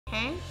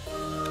Okay.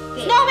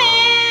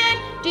 Snowman!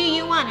 Do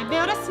you want to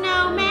build a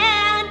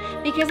snowman?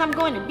 Because I'm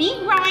going to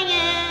beat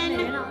Ryan. No,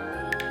 you're not.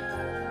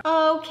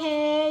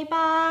 Okay,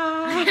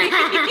 bye.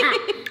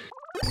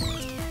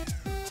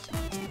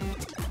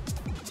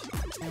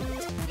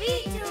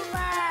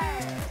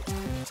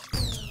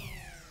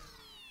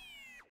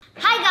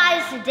 Hi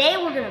guys, today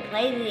we're gonna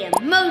play the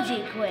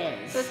emoji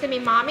quiz. So it's gonna be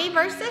Mommy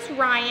versus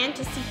Ryan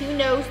to see who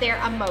knows their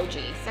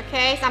emojis,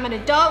 okay? So I'm an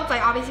adult, so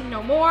I obviously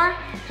know more,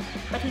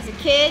 but he's a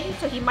kid,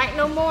 so he might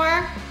know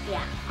more.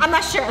 Yeah. I'm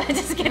not sure, let's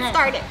just get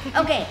started.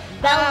 Okay,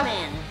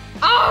 Bellman.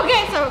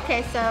 Okay,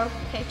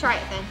 try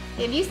it then.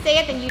 If you say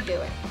it, then you do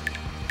it.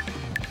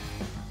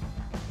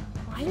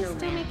 Why does it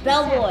still make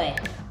Bellboy.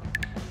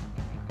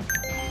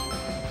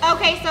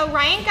 Okay, so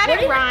Ryan got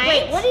it right.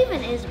 Wait, what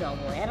even is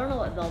bellboy? I don't know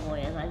what bellboy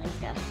is. I just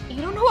guessed.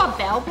 You don't know what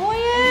bellboy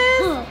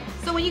is?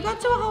 So when you go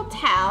to a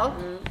hotel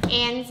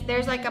and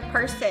there's like a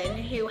person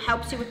who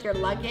helps you with your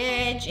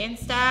luggage and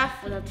stuff.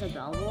 Well, that's a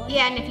bellboy?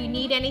 Yeah, and if you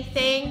need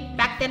anything,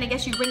 back then I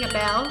guess you ring a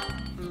bell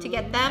to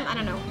get them. I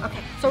don't know.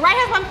 Okay, so Ryan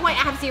has 1 point,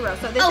 I have 0.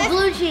 So this is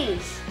blue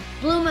cheese.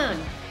 Blue moon.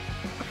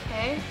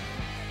 Okay.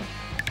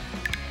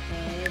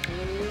 Okay,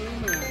 blue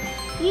moon.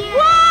 Yeah.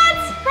 What?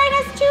 Ryan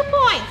has 2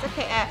 points.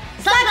 Okay,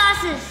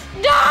 sunglasses.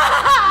 No!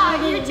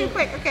 You're too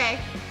quick. Okay.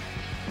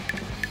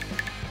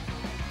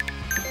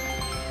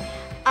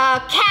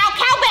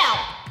 Cowbell.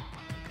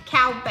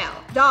 Cowbell.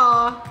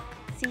 Duh.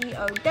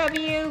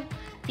 C-O-W-B-E-L-L.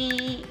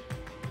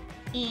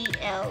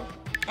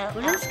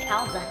 What is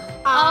cowbell?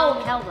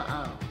 Cowbell.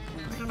 Oh.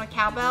 You don't know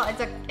cowbell?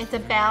 It's a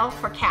bell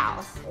for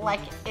cows.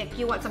 Like if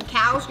you want some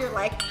cows, you're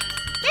like,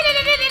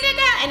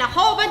 and a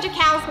whole bunch of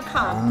cows will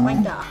come.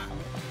 Like the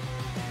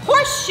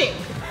horseshoe.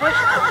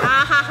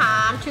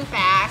 I'm too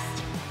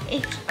fast.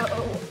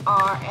 H-O-R-S-E,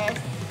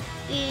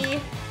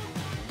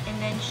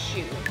 and then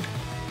shoe.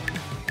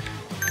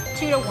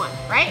 2 to 1,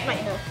 right?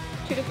 Like, no,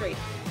 2 to 3.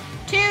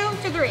 2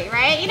 to 3,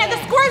 right? You know, the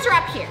scores are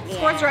up here. The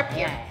scores are up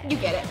here. You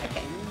get it,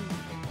 okay.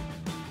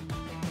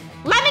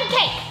 Lemon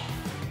cake.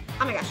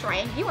 Oh my gosh,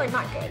 Ryan, you are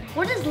not good.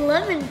 What is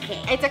lemon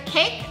cake? It's a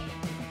cake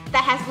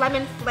that has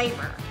lemon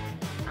flavor.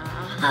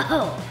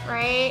 Oh.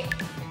 Right?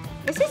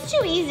 This is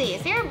too easy.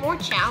 Is there more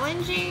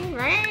challenging,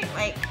 right?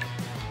 Like,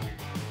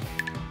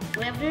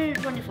 we have to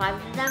do 25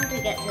 of them to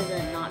get to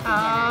the not beginner.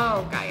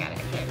 oh, got it.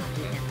 Okay.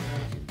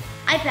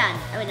 iPad.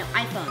 Oh, wait, no,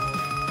 iPhone.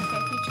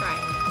 Okay, you try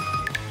it.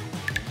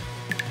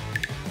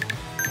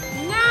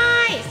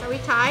 Nice. Are we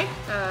tied?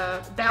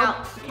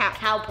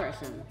 Cow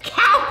person.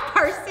 Cow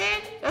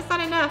person? That's not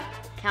enough.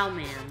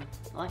 Cowman.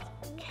 What?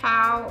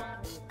 Cowboy!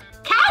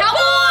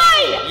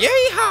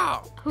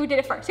 Yeehaw! Who did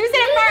it first? Who said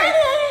it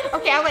first?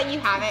 Okay, I'll let you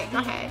have it. Go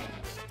ahead.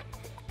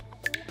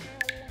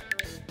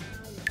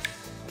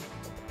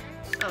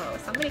 Oh,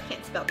 somebody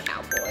can't spell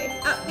cowboy.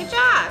 Oh, good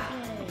job.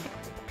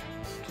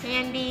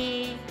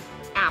 Candy,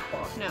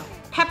 apple. No.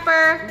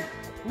 Pepper.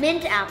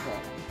 Mint apple.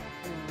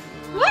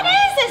 What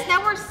is this?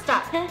 Now we're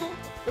stuck.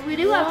 We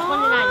do have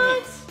 29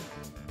 hints.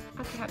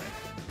 Okay, hold on.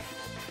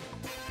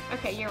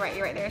 Okay, you're right.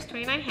 There's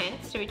 29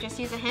 hints. Should we just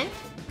use a hint?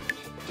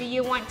 Do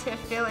you want to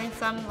fill in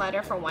some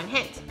letter for 1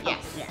 hint?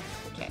 Yes. Yes.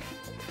 Okay.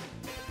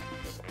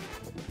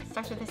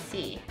 Starts with a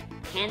C.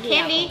 Candy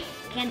apple.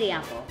 Candy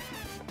apple.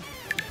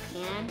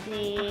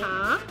 Candy.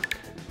 Apple.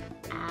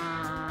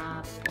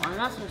 I'm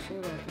not so sure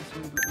about this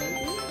one, but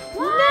maybe.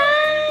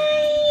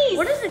 Nice!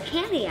 What is a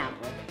candy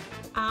apple?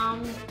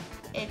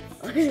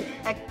 It's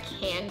a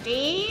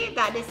candy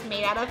that is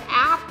made out of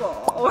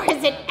apple. Or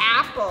is it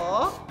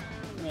apple?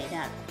 Made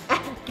out.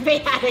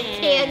 Made out of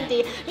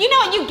candy. You know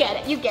what? You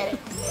get it.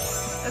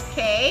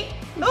 Okay.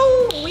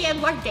 Oh, we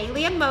unlocked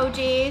daily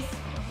emojis.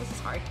 Oh, this is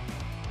hard.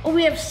 Oh,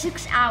 we have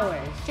 6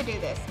 hours to do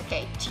this.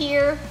 Okay,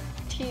 tier.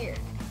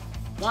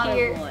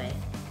 Water boy.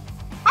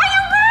 Oh,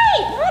 you're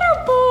right! Water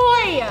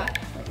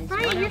boy!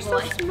 Ryan, you're so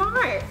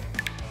smart.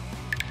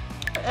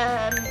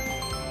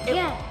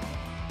 Yeah.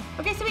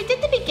 Okay, so we did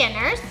the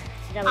beginners.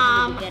 So that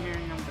was beginner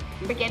number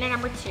 2. Beginner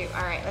number 2.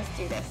 All right, let's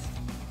do this.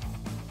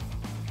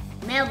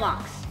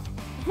 Mailbox.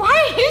 Why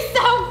are you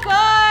so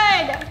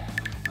good?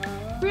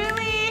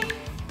 Really?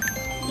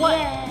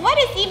 Yeah. What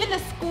is even the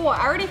score? I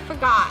already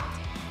forgot.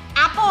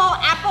 Apple.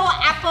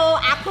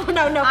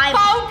 No.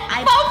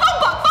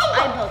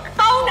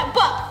 Phone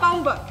book.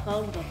 Phone book.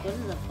 What is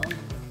a phone book?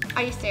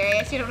 Are you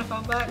serious? You don't know a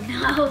phone book?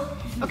 No.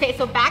 Okay,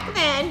 so back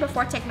then,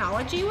 before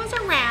technology was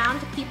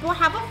around, people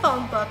have a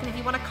phone book, and if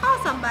you want to call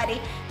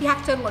somebody, you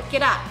have to look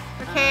it up,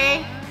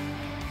 okay?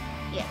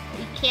 Yeah,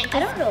 you can't just, I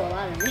don't know a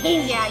lot of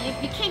these. Yeah,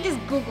 you can't just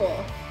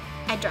Google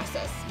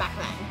addresses back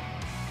then.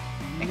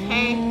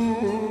 Okay?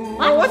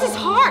 Oh, what's this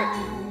heart?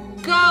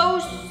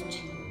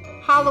 Ghost,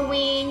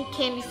 Halloween,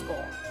 candy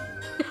school.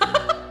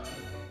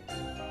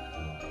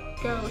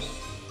 Ghost.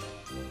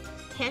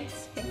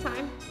 Hints? Hint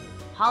time?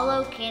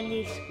 Hollow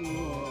candy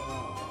school.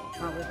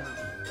 Probably not.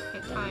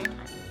 Hint time.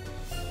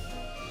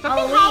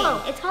 Something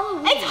hollow. It's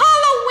Halloween. It's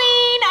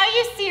Halloween! Are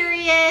you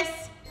serious?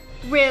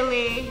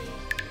 Really?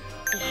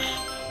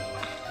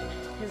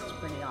 This is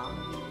pretty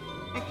awesome.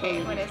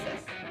 Okay, what is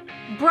this?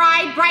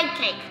 Bride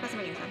cake. Doesn't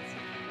make any sense.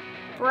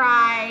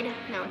 Bride.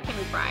 No, it can't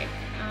be bride.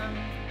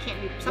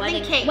 Can't be something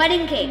Wedding cake.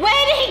 Wedding cake.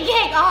 Wedding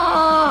cake.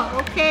 Oh,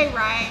 okay,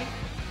 Ryan.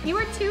 You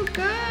were too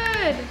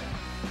good.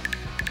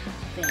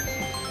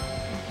 Okay.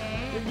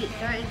 You beat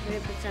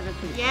 33% of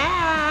people.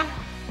 Yeah.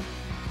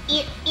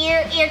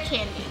 Ear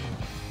candy.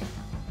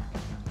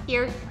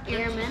 Ear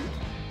mint.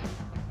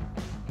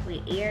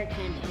 Wait, ear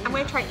candy. I'm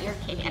gonna try ear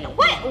candy.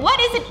 What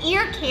is an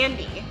ear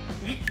candy?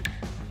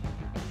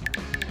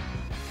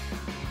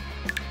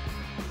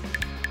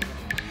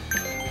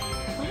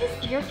 What is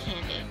ear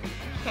candy?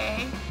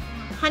 Okay.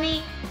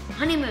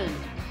 Honeymoon.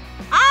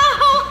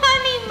 Oh,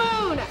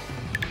 honeymoon!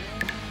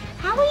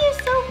 How are you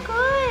so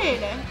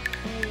good?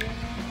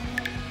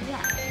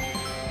 Yeah.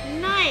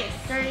 Nice.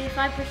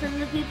 35% of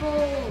the people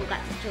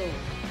got to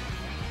choose.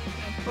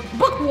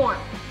 Bookworm.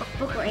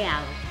 Bookworm,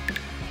 yeah.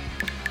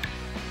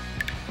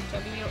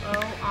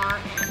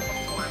 W-O-R-M.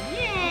 Bookworm.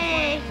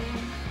 Yay!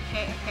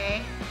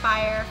 Okay.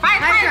 Fire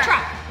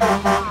truck.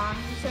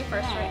 You say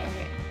first, right?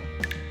 Okay.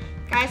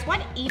 Guys,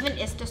 what even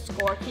is the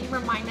score? Can you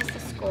remind us the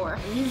score?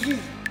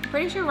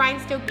 Pretty sure Ryan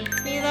still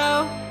beats me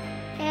though.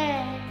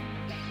 Okay.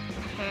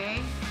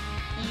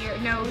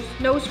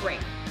 Nose ring.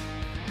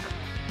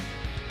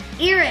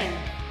 Earring.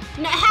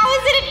 No, how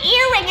is it an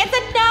earring? It's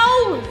a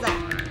nose.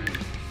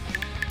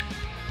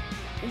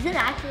 Is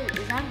that a thing?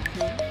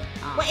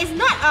 Well, it's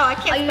not. Oh, I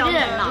can't spell you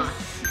did nose. not.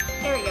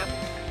 There we go.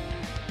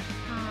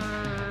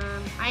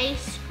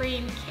 Ice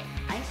cream cake.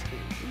 Ice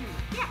cream.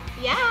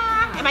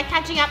 Yeah. Am I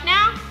catching up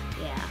now?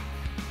 Yeah.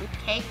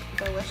 Cake,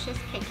 delicious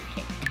cakey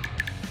cake.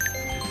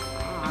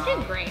 I'm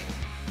doing great.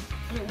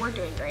 I mean, we're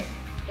doing great.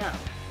 Go.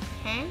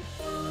 Okay.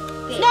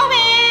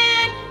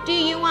 Snowman! Do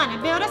you want to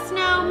build a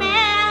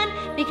snowman?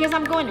 Because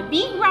I'm going to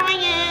beat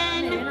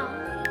Ryan. No, you're not.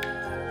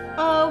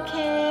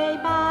 Okay,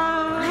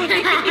 bye.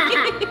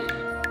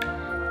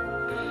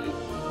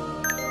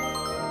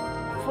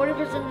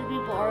 40% of the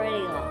people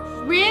already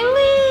lost.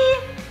 Really?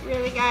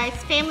 Really, guys?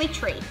 Family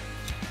tree.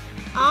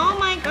 Oh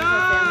my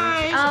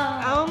gosh.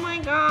 Oh my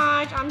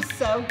gosh. I'm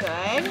so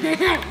good.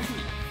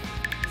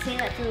 Say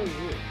that to the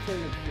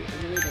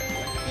leader.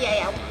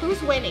 Yeah.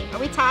 Who's winning? Are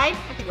we tied?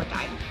 I think we're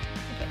tied.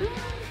 Okay.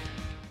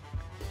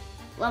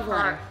 Love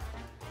letter.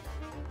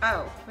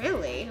 Oh,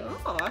 really?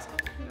 Oh, let's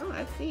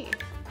see.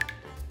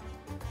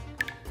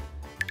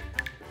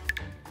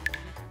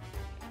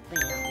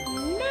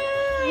 Bam.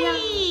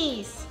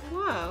 Nice.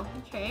 Whoa.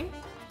 Okay.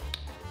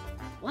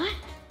 What?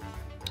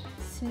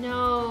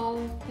 Snow.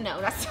 No,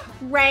 that's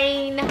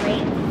rain.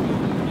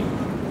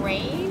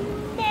 Rain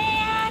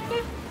man.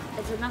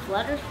 It's enough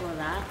letters for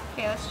that.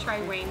 Okay, let's try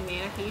Rain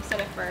Man. Okay, you said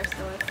it first,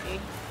 so let's see.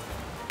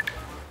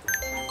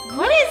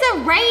 What is a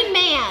Rain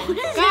Man? What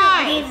is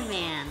Guys, a Rain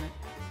Man?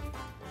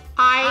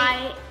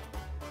 iCloud.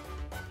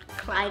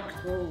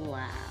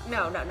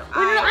 No.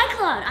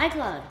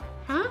 iCloud.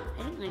 Huh? I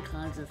think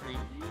iCloud's a thing.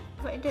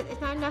 But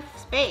it's not enough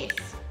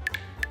space.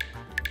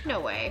 No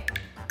way.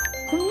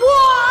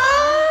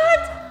 What?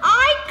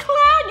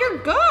 iCloud? You're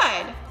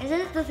good.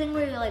 Isn't it the thing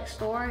where you like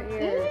store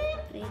your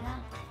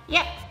data?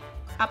 Yep.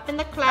 Up in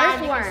the cloud,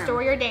 you can Earthworm.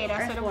 store your data.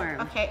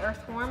 Earthworm. Okay,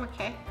 Earthworm.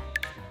 Okay.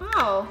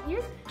 Oh,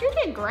 you're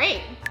doing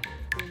great.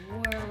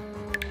 Bam.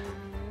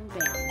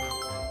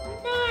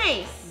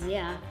 Nice.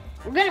 Yeah.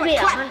 We're gonna be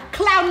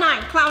Cloud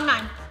 9.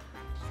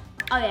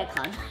 Oh yeah,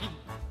 Cloud 9.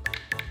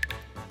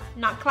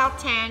 Not Cloud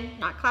 10,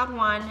 not Cloud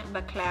 1,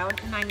 but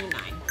Cloud 99.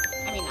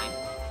 I mean 9.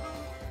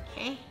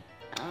 Okay.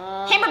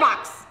 Hammer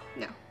box.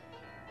 No.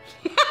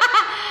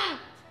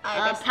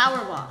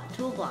 Power box.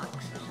 Toolbox.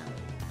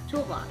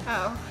 Toolbox.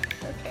 Oh,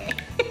 okay.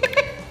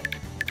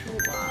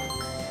 Toolbox.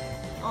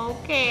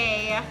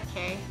 Okay.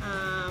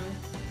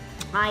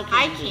 Eye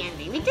Eye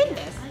candy. We did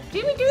this.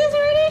 Did we do this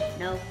already?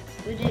 No,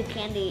 we did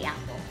candy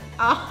apple.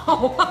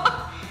 Oh.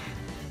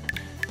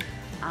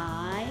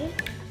 Eye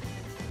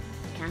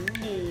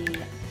candy.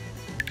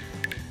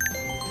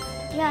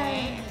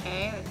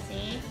 Okay, let's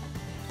see.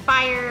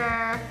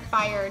 Fire,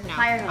 no.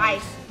 Fire hose.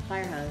 Ice.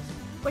 Fire hose.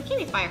 What can't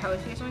be fire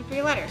hose? There's only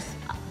 3 letters.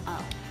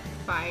 Oh.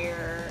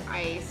 Fire,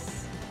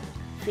 ice.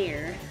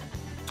 Fear.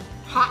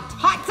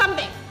 Hot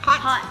something.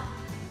 Hot.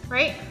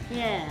 Right?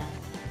 Yeah.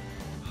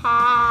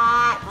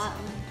 Hot.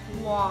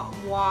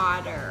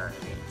 Water.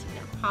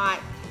 Hot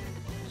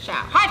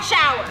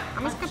shower.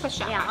 I'm just gonna put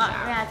shower. Yeah, hot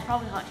shower. yeah, it's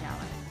probably hot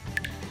shower.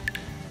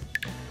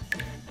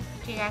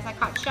 Do you guys like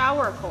hot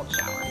shower or cold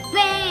shower?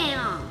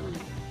 Bam!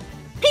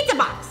 Pizza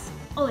box.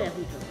 Oh yeah,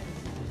 pizza.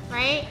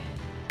 Right?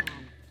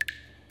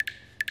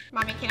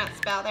 Mommy cannot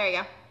spell. There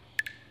you go.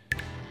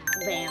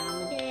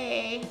 Bam.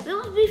 Yay. That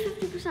must be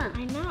 50%.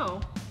 I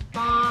know.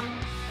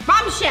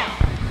 Bombshell.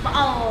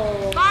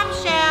 Oh.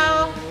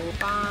 Bombshell.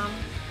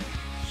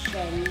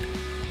 Shell.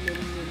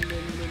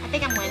 I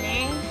think I'm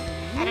winning.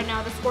 I don't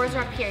know. The scores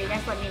are up here. You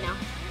guys let me know.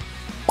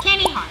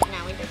 Candy heart.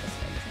 No, we did this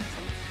one.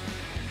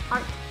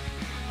 Heart.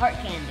 Heart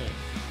candy.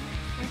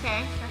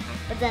 Okay.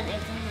 But then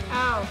it's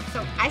Oh,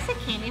 so I said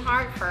candy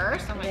heart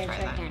first. I'm gonna try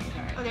that. Candy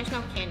heart. Oh, there's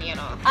no candy at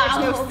all.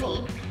 Oh. There's no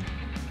C.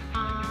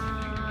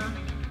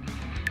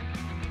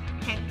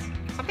 Hint.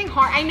 Something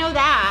hard. I know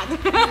that.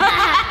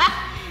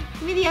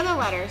 Give me the other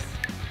letters.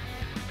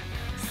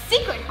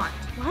 Secret heart.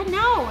 What?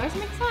 No, it doesn't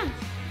make sense.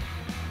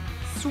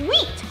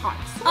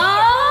 Sweetheart.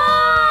 Aww.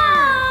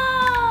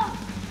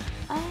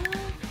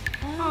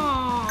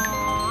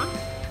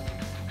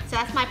 So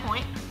that's my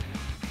point.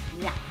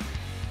 Yeah.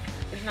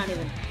 There's not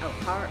even. Oh,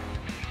 car.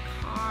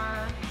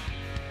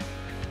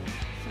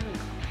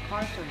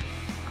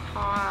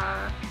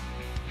 Car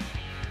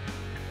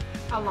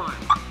alarm.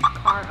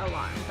 Car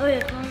alarm. Oh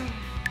yeah, car.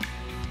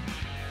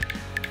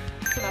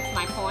 So that's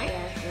my point.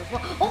 Yes.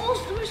 Well,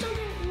 almost there was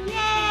something.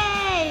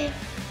 Yay!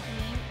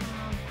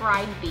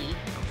 Bride B.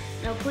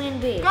 No, Queen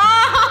B.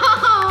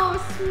 Oh, Were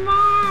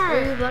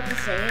smart. you about to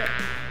say it?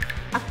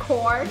 Of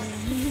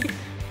course.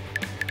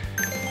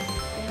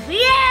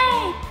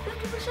 Yay!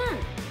 50%.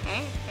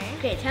 Okay.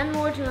 Okay, 10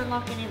 more to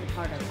unlock any of the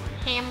harder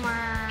ones.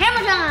 Hammer.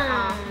 Hammer time!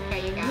 Oh,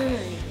 okay, you got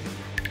it.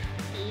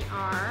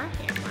 ER,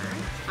 hammer,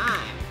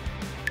 time.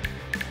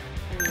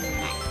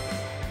 Nice.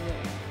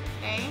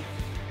 Okay.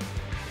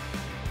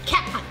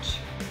 Cat punch.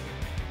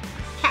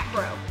 Cat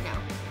bro. No.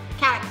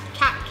 Cat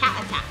attack.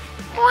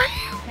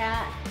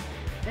 Cat.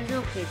 There's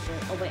no pizza.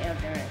 Oh wait, oh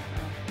there is. Oh.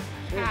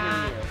 There's no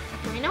Cat. you.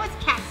 Okay, we know it's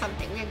cat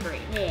something. We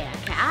agree. Yeah,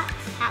 cat.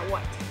 Cat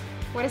what?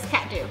 What does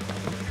cat do?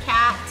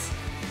 Cat.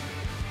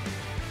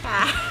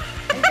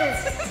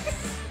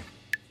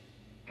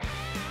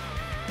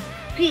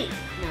 P.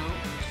 No.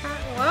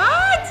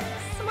 What?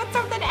 What's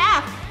up with an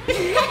F?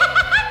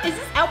 Is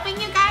this helping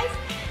you guys?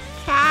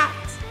 Cat.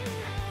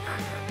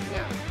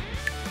 No.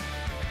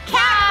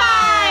 Cat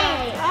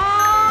bite. Oh.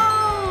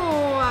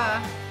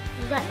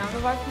 Was that none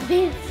of our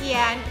points?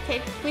 Yeah.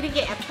 Okay. We didn't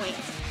get F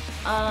points.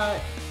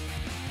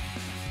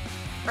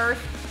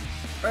 Earth.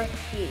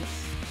 Peace.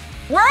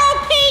 World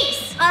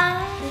peace.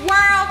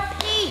 World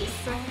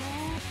peace.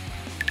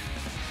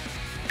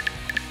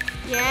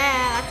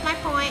 Yeah, that's my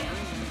point.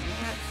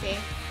 Let's see.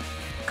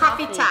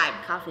 Coffee time.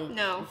 Coffee.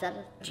 No. Is that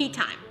a Tea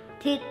time.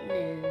 tea? No.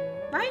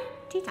 Right?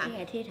 Tea time.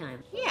 Yeah, tea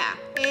time. Yeah,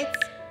 it's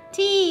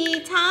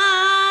tea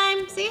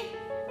time. See?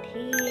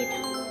 Tea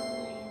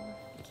time.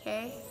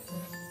 Okay.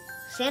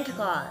 Santa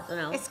Claus. Oh,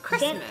 no. It's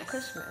Christmas.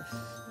 Christmas.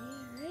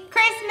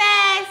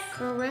 Christmas.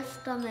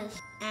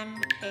 Christmas.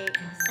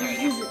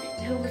 M-A-S.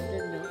 Who was the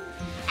no?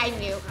 I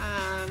knew.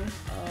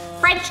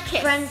 French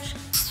kiss. French.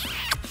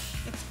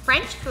 It's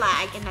French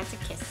flag, and that's a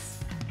kiss.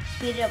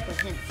 Speed it up with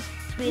hints.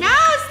 No,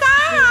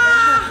 stop!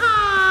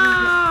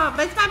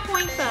 But it's my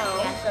point,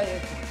 though. Yeah, so your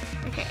point.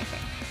 Okay.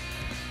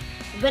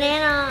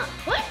 Banana.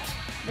 What?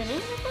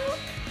 Banana boat?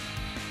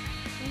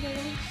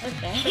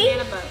 Okay.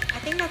 Banana boat. I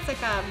think that's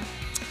like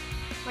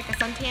a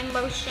suntan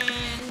lotion,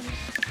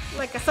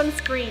 like a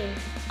sunscreen.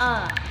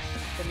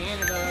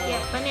 Banana boat.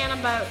 Yeah, banana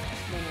boat.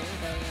 Banana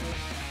boat.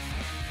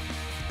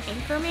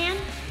 Anchorman?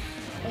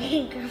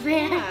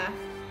 Anchorman? Yeah.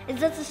 Is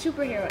that the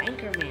superhero,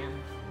 Anchorman?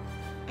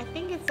 I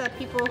think it's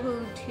people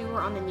who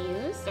are on the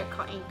news. They're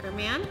called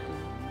Anchorman.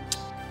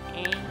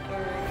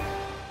 Anchorman.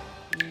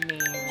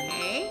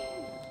 Okay.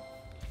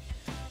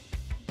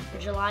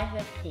 July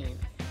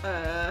 15th.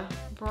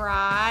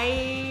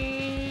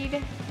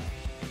 Bride.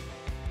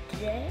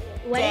 Day?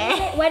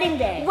 Day? Wedding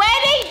day.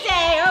 Wedding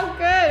day! Oh,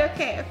 good.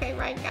 Okay,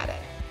 right, got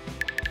it.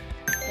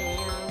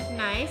 Bam.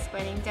 Nice,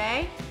 wedding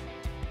day.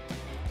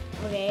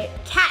 Okay.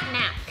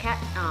 Catnap.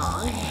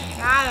 Oh.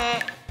 Got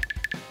it.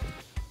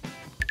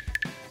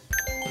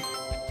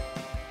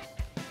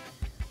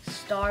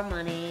 Star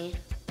money.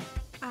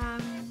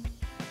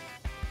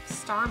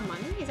 Star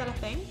money? Is that a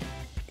thing?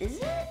 Is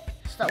it?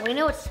 We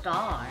know it's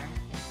star.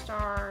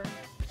 Star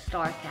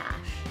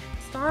cash.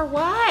 Star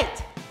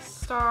what?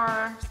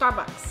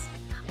 Starbucks.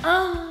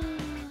 Oh.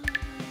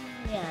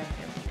 Yeah.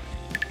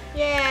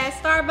 Yeah,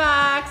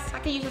 Starbucks. I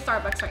could use a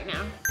Starbucks right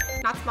now.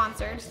 Not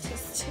sponsored. It's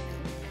just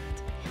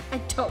I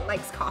don't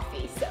like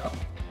coffee, so.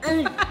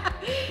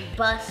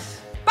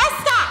 Bus. Bus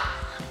stop.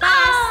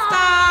 Bus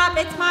stop.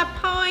 It's my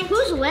point.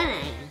 Who's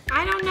winning?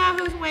 I don't know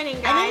who's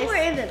winning, guys. I think we're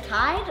either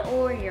tied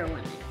or you're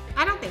winning.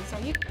 I don't think so.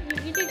 You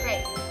did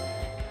great.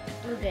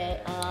 Okay.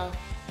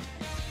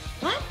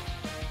 What?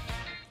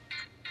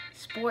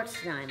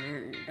 Sports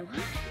diamond.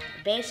 What?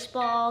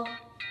 Baseball.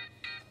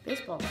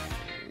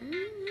 Diamond.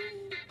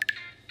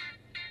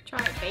 Try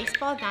a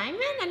baseball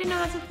diamond? I didn't know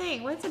that's a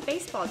thing. What's a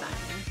baseball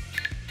diamond?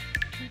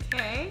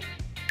 Okay.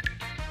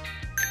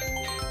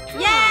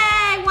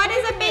 Yay! What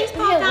is a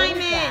baseball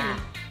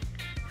diamond?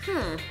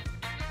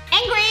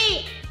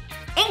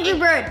 Angry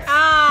Birds.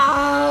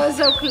 Oh,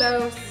 so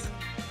close.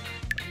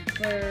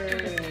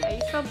 Bird. I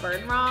spelled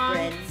bird wrong.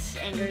 Birds.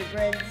 Angry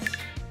Birds.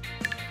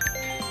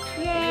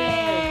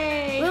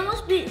 Yay! We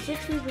almost beat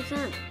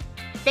 60%.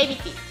 Baby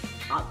feet.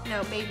 Oh,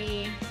 no,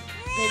 baby.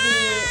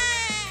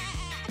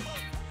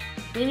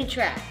 Baby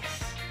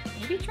tracks.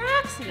 Baby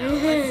tracks? No,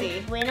 let's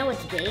see. We know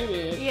it's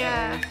baby.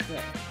 Yeah.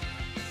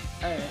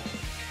 No.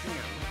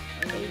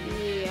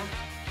 Baby.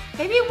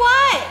 Baby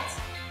what?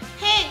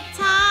 Hit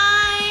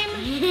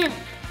time.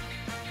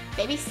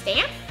 Baby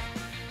stamp?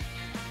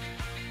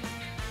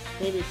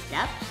 Baby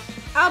steps.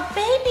 Oh,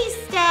 baby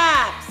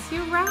steps.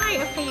 You're right.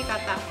 Okay, you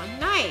got that one.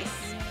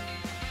 Nice.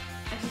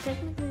 Actually,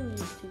 technically we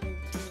used to get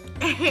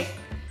to.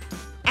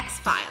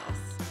 X-Files.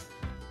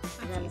 Is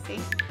that a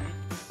Missy.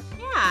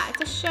 Yeah,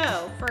 it's a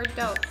show for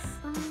adults.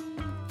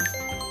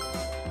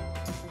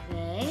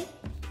 Okay.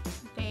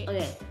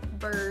 Okay.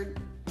 Bird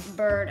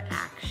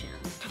action.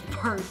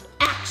 Bird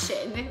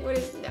action. What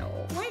is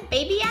What?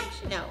 Baby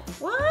action? No.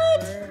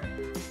 What?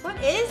 What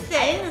is this?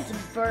 I think it's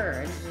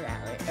birds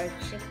or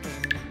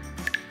chicken.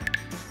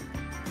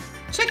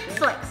 Chick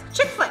flicks.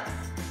 Chick flicks.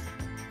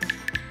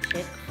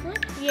 Chick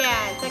flick?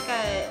 Yeah, it's like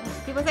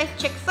people say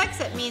chick flicks,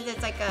 it means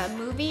it's like a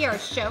movie or a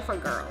show for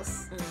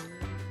girls.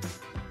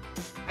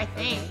 I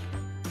think.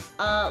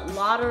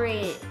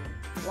 Lottery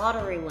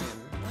win.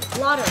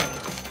 Lottery.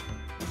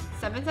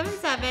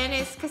 777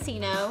 is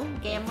casino,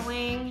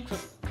 gambling.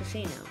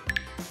 Casino.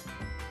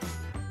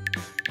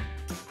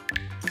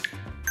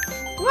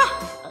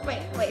 Whoa!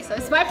 Wait, so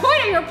it's my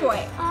point or your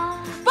point?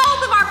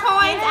 Both of our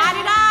points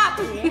added up!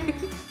 Yeah.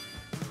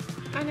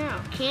 I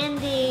know.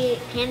 Candy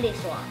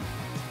swap.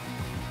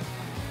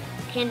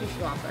 Candy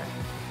swapper.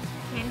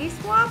 Candy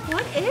swap?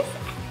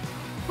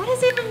 What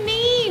does it even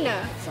mean?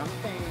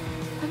 Something.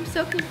 I'm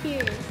so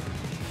confused.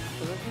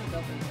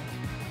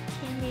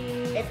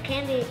 Candy. It's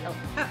candy. Oh.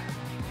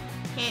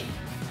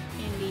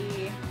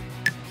 Candy.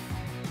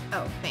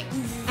 Oh, thanks.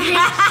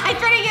 I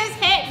tried to use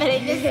hit, but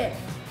it just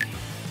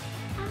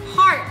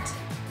heart.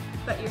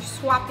 But you're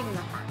swapping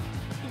the heart.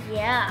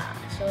 Yeah.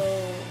 So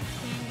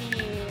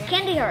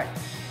candy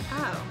hearts.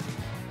 Oh.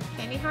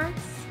 Candy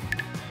hearts?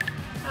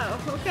 Oh,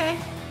 okay.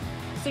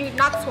 So you're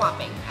not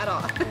swapping at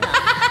all.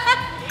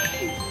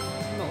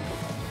 No.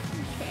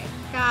 Okay,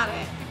 got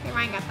it. Okay,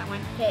 Ryan got that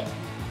one. Okay.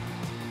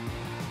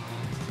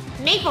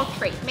 Maple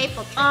tree.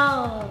 Maple tree.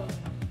 Oh.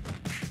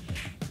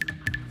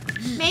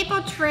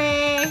 Maple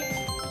tree.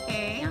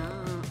 Okay.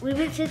 We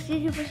reached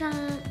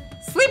 62%.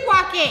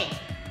 Sleepwalking.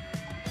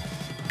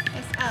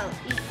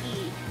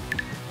 S-L-E-E-P-W.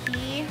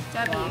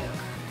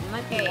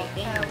 Might be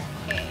walking.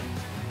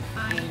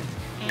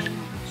 K-I-N-G.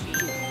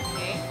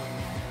 Okay.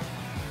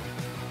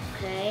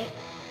 Okay.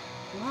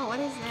 Whoa, what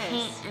is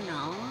this?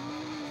 No.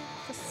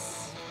 Just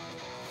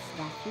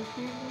Statue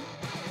candy?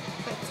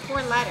 it's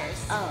 4 letters.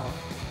 Oh.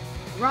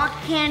 Rock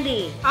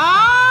candy.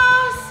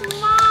 Oh,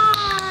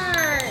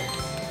 smart.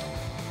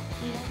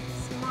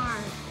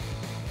 Smart.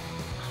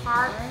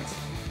 Heart.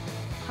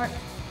 Heart.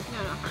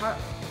 No. Heart.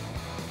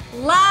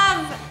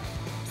 Love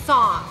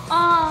song.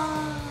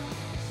 Oh.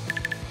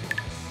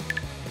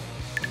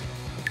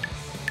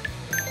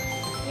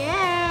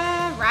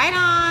 Yeah, right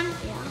on.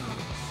 Yeah.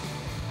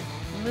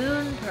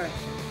 Moon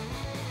person.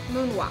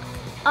 Moonwalk.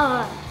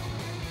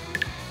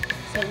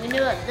 So we knew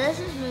that this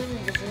is moon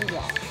and this is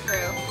walk.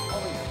 True. Oh,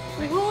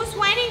 we know. Who's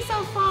winning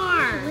so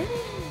far?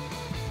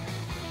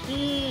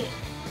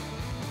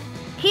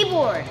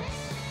 Keyboard.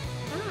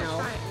 I'm No.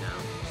 gonna try it now.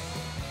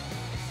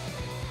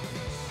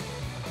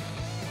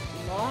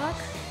 Lock.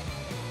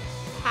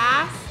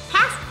 Pass.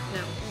 Pass.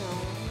 No. No.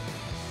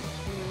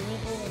 Let me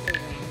go with the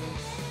random.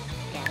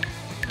 Yeah.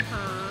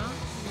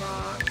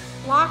 Lock.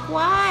 Lock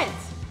what?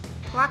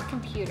 Lock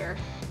computer.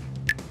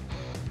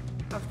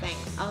 Oh,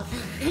 thanks. Oh,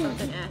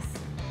 Something S.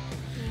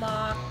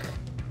 Lock.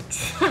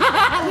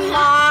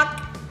 Lock.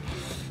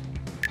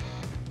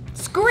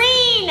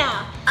 Screen.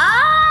 Ah!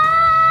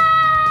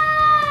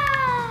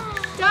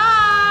 Duh.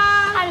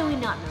 How do we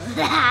not know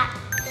that?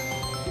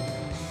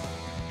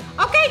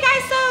 Okay,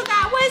 guys, so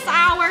that was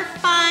our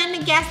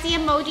fun Guess the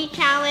Emoji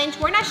challenge.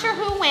 We're not sure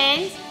who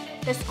wins.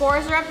 The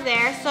scores are up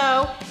there.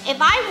 So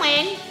if I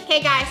win,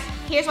 okay, guys,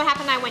 here's what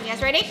happened. I win. You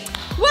guys ready?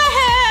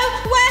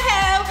 Woohoo!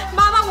 Woohoo!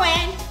 Mama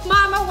win.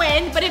 Mama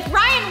win. But if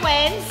Ryan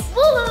wins,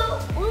 Woohoo!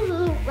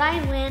 Woohoo!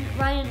 Ryan win.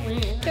 Ryan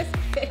win. just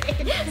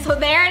kidding. So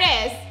there it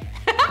is.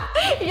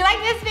 If you like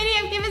this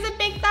video, give us a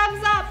big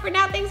thumbs up. For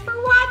now, thanks for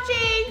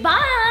watching. Bye!